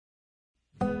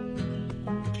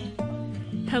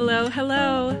Hello,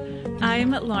 hello.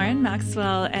 I'm Lauren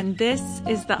Maxwell, and this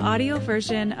is the audio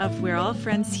version of We're All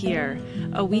Friends Here,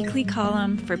 a weekly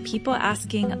column for people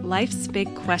asking life's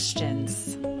big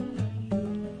questions.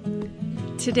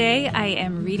 Today, I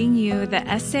am reading you the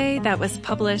essay that was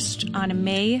published on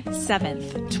May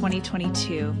 7th,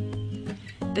 2022.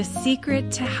 The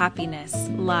secret to happiness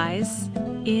lies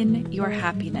in your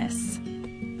happiness.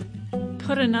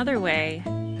 Put another way,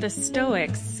 the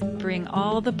Stoics bring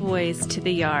all the boys to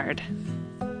the yard.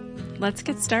 Let's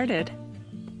get started.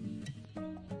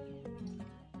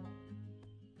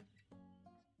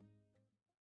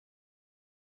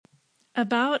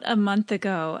 About a month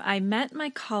ago, I met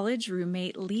my college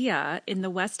roommate Leah in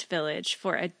the West Village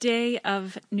for a day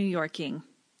of New Yorking.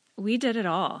 We did it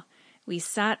all. We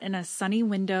sat in a sunny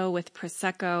window with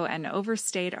Prosecco and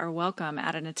overstayed our welcome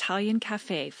at an Italian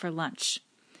cafe for lunch.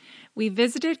 We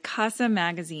visited Casa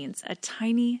Magazines, a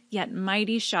tiny yet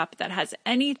mighty shop that has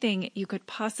anything you could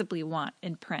possibly want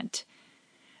in print.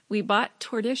 We bought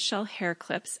tortoiseshell hair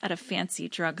clips at a fancy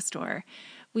drugstore.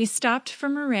 We stopped for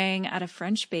meringue at a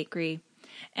French bakery,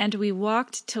 and we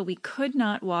walked till we could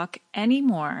not walk any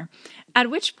more,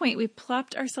 at which point we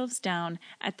plopped ourselves down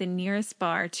at the nearest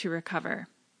bar to recover.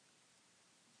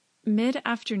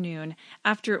 Mid-afternoon,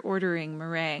 after ordering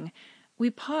meringue, we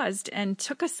paused and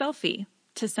took a selfie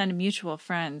to send mutual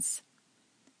friends.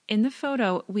 In the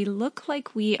photo, we look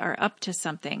like we are up to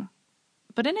something,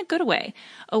 but in a good way,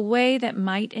 a way that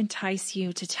might entice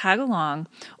you to tag along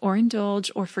or indulge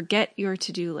or forget your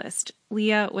to-do list.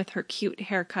 Leah with her cute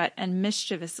haircut and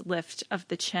mischievous lift of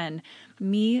the chin,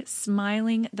 me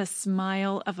smiling the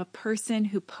smile of a person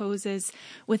who poses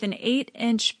with an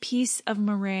 8-inch piece of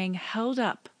meringue held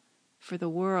up for the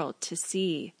world to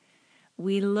see.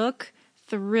 We look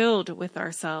thrilled with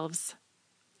ourselves.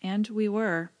 And we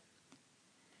were.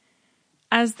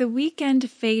 As the weekend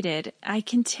faded, I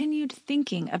continued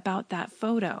thinking about that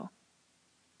photo.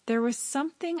 There was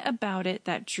something about it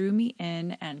that drew me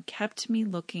in and kept me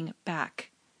looking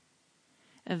back.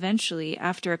 Eventually,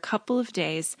 after a couple of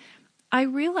days, I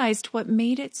realized what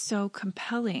made it so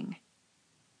compelling.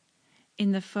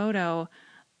 In the photo,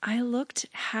 I looked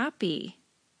happy.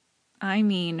 I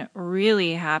mean,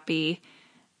 really happy,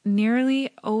 nearly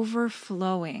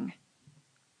overflowing.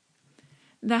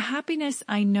 The happiness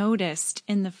I noticed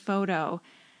in the photo,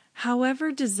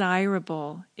 however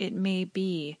desirable it may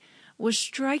be, was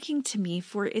striking to me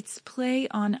for its play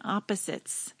on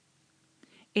opposites,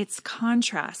 its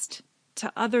contrast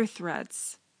to other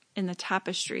threads in the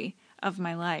tapestry of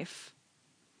my life.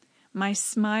 My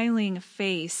smiling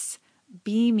face,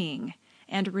 beaming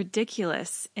and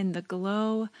ridiculous in the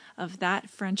glow of that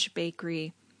French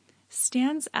bakery,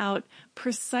 stands out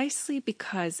precisely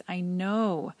because I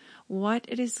know what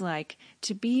it is like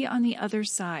to be on the other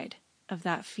side of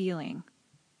that feeling.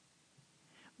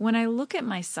 When I look at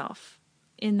myself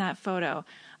in that photo,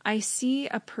 I see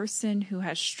a person who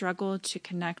has struggled to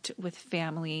connect with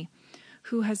family,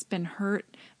 who has been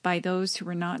hurt by those who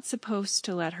were not supposed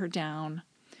to let her down,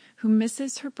 who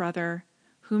misses her brother,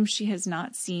 whom she has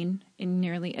not seen in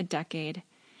nearly a decade,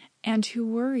 and who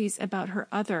worries about her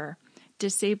other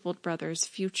disabled brother's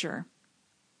future.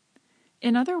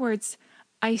 In other words,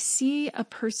 I see a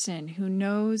person who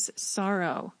knows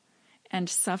sorrow and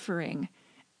suffering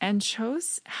and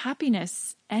chose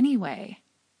happiness anyway.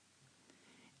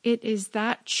 It is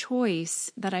that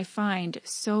choice that I find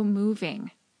so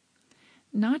moving,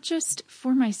 not just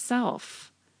for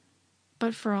myself,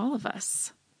 but for all of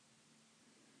us.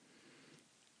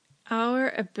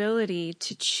 Our ability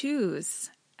to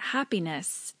choose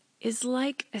happiness is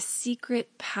like a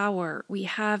secret power we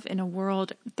have in a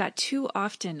world that too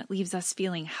often leaves us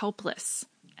feeling helpless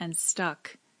and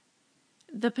stuck.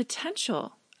 The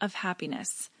potential of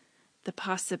happiness, the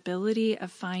possibility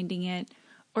of finding it,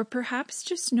 or perhaps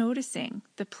just noticing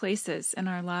the places in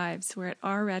our lives where it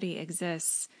already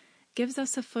exists, gives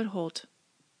us a foothold.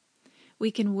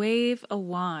 We can wave a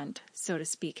wand, so to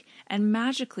speak, and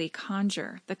magically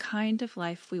conjure the kind of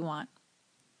life we want.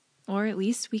 Or at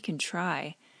least we can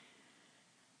try.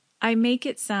 I make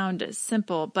it sound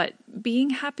simple, but being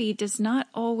happy does not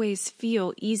always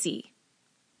feel easy.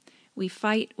 We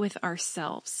fight with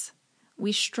ourselves.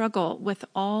 We struggle with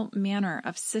all manner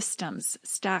of systems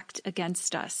stacked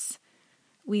against us.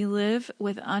 We live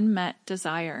with unmet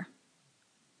desire.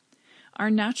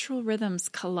 Our natural rhythms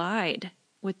collide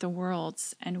with the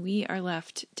world's, and we are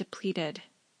left depleted.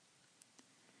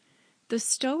 The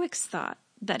Stoics thought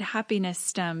that happiness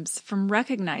stems from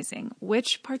recognizing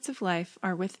which parts of life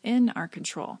are within our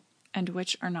control and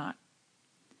which are not.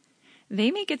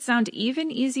 They make it sound even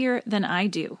easier than I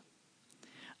do.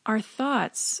 Our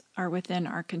thoughts are within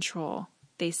our control.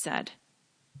 they said,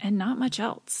 and not much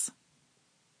else.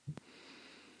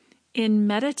 In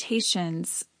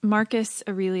Meditations, Marcus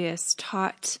Aurelius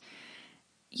taught,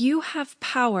 "You have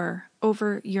power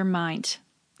over your mind,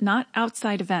 not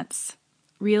outside events.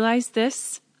 Realize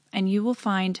this, and you will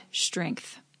find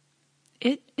strength."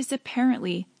 It is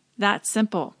apparently that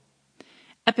simple.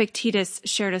 Epictetus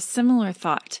shared a similar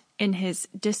thought in his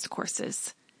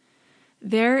Discourses.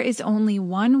 There is only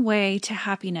one way to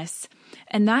happiness,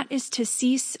 and that is to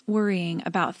cease worrying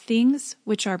about things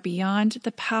which are beyond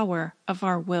the power of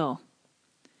our will.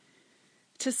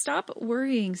 To stop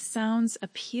worrying sounds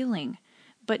appealing,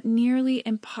 but nearly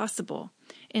impossible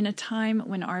in a time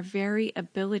when our very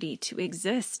ability to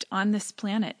exist on this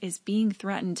planet is being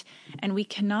threatened, and we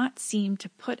cannot seem to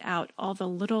put out all the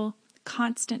little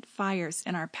constant fires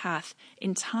in our path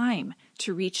in time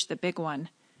to reach the big one.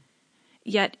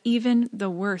 Yet even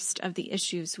the worst of the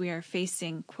issues we are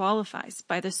facing qualifies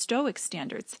by the Stoic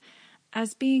standards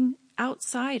as being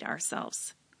outside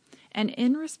ourselves. And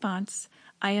in response,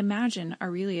 I imagine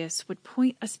Aurelius would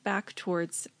point us back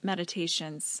towards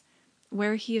Meditations,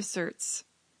 where he asserts,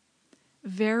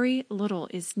 "Very little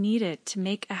is needed to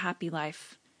make a happy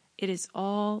life. It is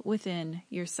all within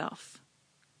yourself."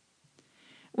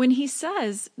 When he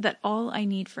says that all I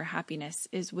need for happiness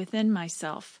is within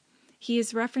myself, he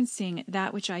is referencing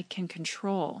that which I can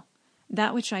control,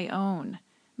 that which I own,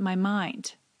 my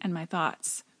mind and my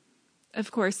thoughts.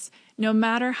 Of course, no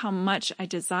matter how much I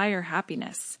desire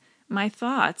happiness, my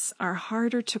thoughts are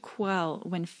harder to quell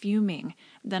when fuming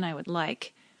than I would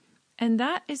like. And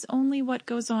that is only what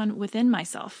goes on within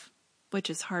myself, which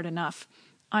is hard enough.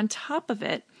 On top of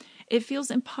it, it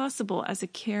feels impossible as a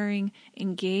caring,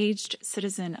 engaged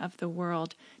citizen of the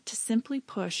world to simply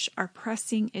push our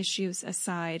pressing issues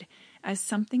aside as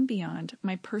something beyond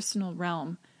my personal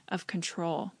realm of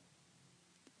control.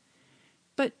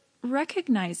 But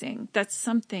recognizing that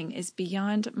something is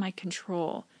beyond my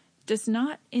control does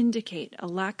not indicate a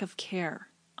lack of care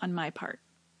on my part.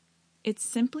 It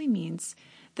simply means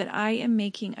that I am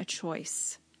making a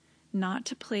choice not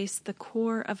to place the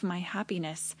core of my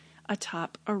happiness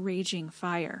atop a raging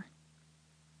fire.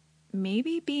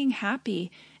 Maybe being happy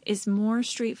is more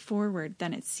straightforward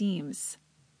than it seems.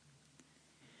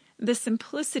 The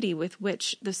simplicity with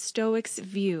which the Stoics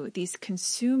view these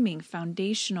consuming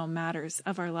foundational matters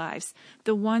of our lives,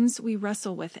 the ones we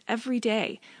wrestle with every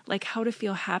day, like how to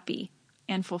feel happy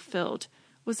and fulfilled,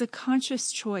 was a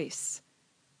conscious choice.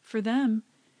 For them,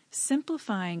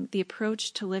 simplifying the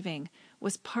approach to living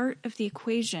was part of the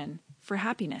equation for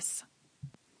happiness.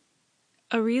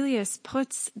 Aurelius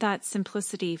puts that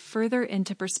simplicity further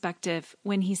into perspective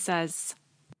when he says,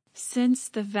 "Since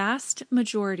the vast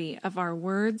majority of our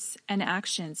words and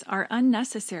actions are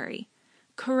unnecessary,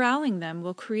 corralling them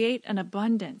will create an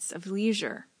abundance of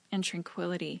leisure and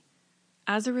tranquility.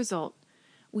 As a result,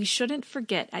 we shouldn't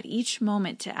forget at each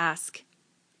moment to ask,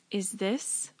 is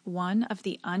this one of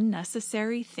the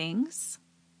unnecessary things?"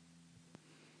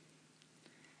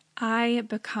 I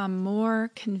become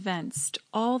more convinced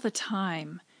all the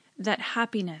time that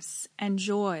happiness and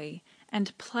joy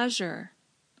and pleasure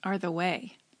are the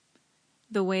way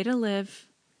to live,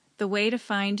 the way to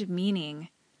find meaning,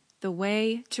 the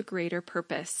way to greater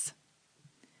purpose.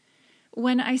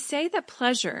 When I say that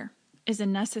pleasure is a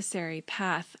necessary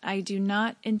path, I do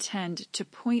not intend to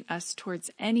point us towards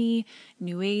any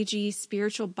new agey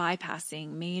spiritual bypassing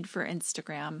made for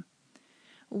Instagram.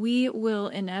 We will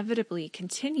inevitably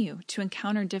continue to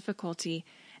encounter difficulty,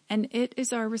 and it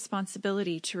is our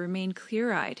responsibility to remain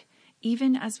clear-eyed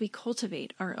even as we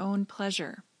cultivate our own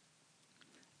pleasure.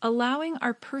 Allowing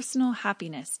our personal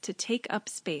happiness to take up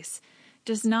space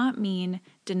does not mean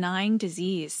denying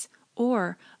disease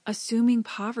or assuming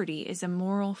poverty is a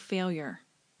moral failure.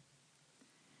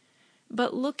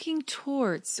 But looking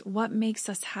towards what makes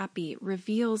us happy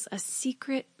reveals a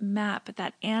secret map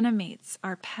that animates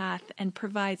our path and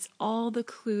provides all the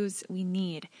clues we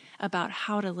need about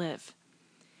how to live.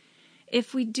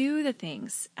 If we do the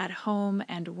things at home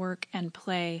and work and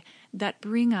play that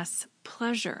bring us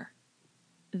pleasure,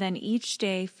 then each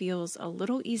day feels a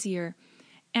little easier,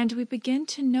 and we begin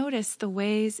to notice the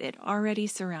ways it already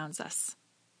surrounds us.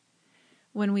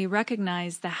 When we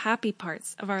recognize the happy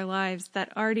parts of our lives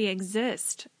that already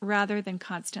exist rather than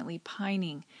constantly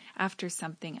pining after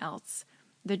something else,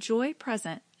 the joy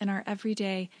present in our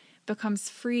everyday becomes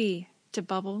free to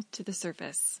bubble to the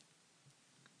surface.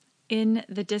 In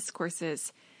the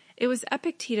Discourses, it was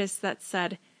Epictetus that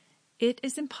said, "It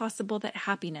is impossible that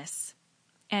happiness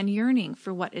and yearning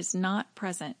for what is not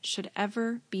present should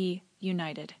ever be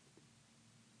united."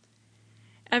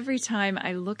 Every time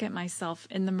I look at myself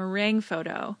in the meringue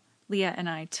photo, Leah and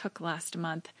I took last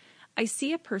month, I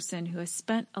see a person who has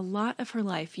spent a lot of her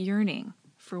life yearning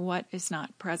for what is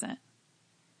not present.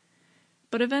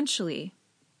 But eventually,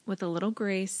 with a little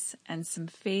grace and some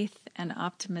faith and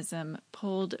optimism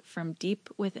pulled from deep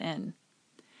within,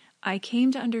 I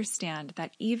came to understand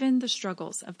that even the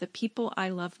struggles of the people I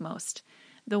love most,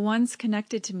 the ones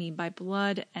connected to me by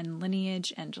blood and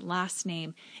lineage and last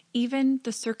name, even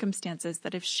the circumstances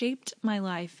that have shaped my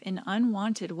life in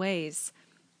unwanted ways,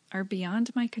 are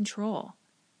beyond my control.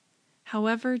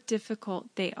 However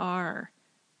difficult they are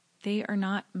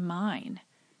not mine,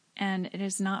 and it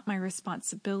is not my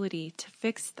responsibility to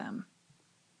fix them.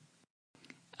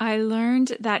 I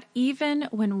learned that even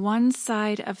when one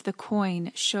side of the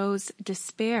coin shows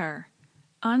despair,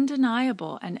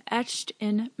 undeniable and etched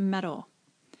in metal,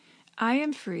 I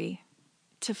am free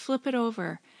to flip it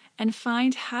over and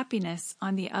find happiness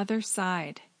on the other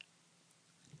side.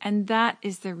 And that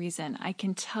is the reason I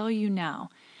can tell you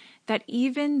now that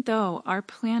even though our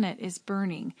planet is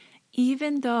burning,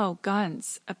 even though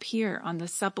guns appear on the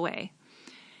subway,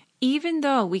 even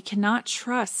though we cannot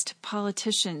trust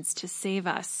politicians to save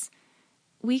us,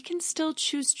 we can still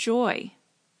choose joy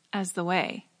as the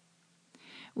way.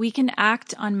 We can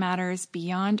act on matters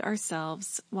beyond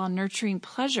ourselves while nurturing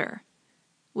pleasure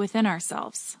within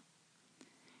ourselves.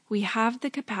 We have the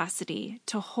capacity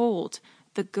to hold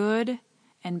the good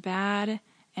and bad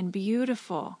and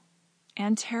beautiful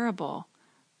and terrible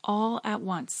all at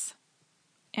once.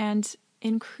 And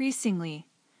increasingly,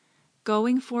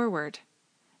 going forward,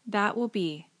 that will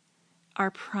be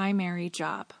our primary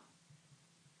job.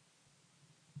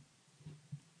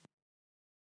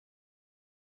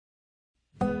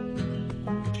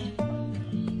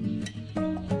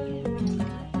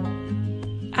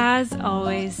 As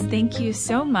always, thank you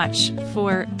so much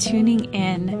for tuning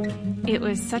in. It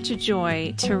was such a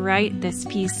joy to write this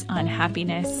piece on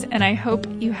happiness, and I hope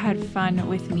you had fun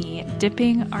with me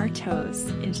dipping our toes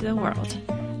into the world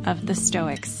of the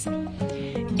Stoics.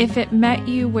 If it met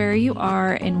you where you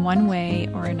are in one way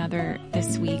or another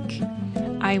this week,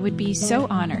 I would be so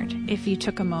honored if you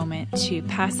took a moment to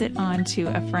pass it on to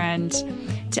a friend,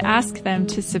 to ask them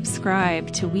to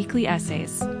subscribe to weekly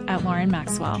essays at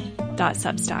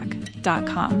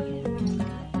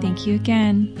laurenmaxwell.substack.com. Thank you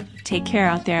again. Take care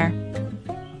out there.